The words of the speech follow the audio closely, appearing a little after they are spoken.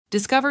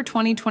Discover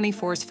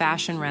 2024's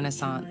fashion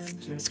renaissance.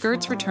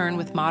 Skirts return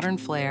with modern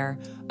flair,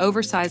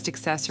 oversized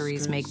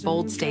accessories make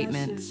bold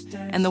statements,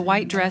 and the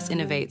white dress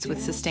innovates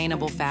with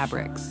sustainable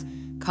fabrics.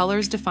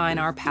 Colors define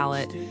our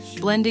palette,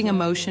 blending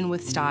emotion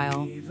with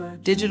style.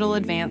 Digital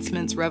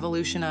advancements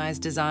revolutionize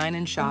design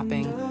and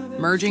shopping,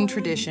 merging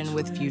tradition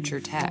with future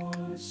tech.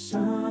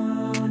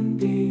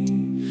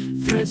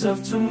 Threads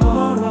of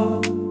tomorrow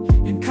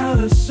in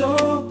colors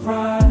so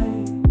bright.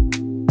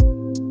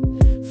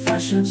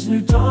 Fashion's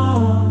new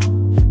dawn,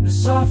 the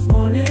soft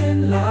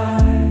morning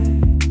light.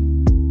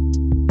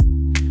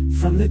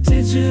 From the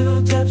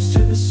digital depths to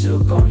the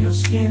silk on your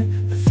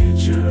skin, the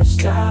future of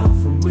style,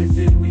 from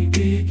within we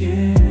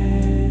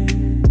begin.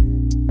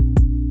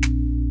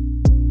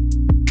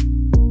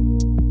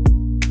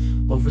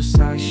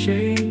 Oversized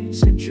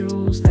shades and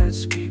jewels that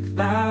speak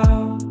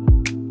loud.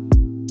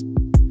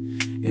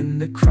 In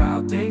the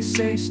crowd they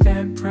say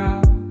stand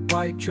proud.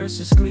 White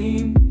dresses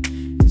gleam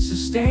in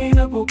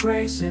sustainable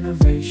grace,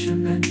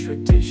 innovation and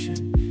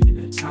tradition in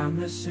a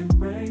timeless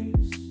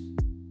embrace.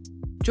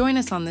 Join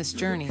us on this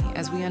journey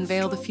as we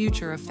unveil the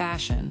future of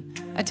fashion,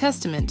 a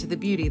testament to the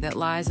beauty that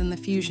lies in the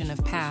fusion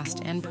of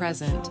past and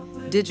present,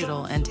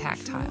 digital and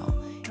tactile,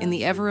 in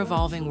the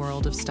ever-evolving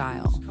world of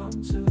style. Come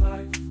to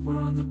life, we're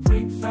on the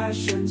brink,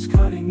 fashion's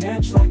cutting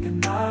edge like a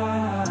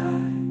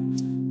knife.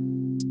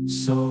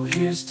 So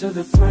here's to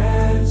the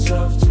threads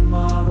of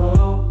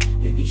tomorrow,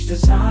 in each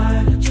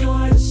design a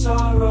joy and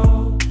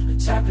sorrow, a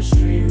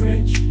tapestry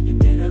rich in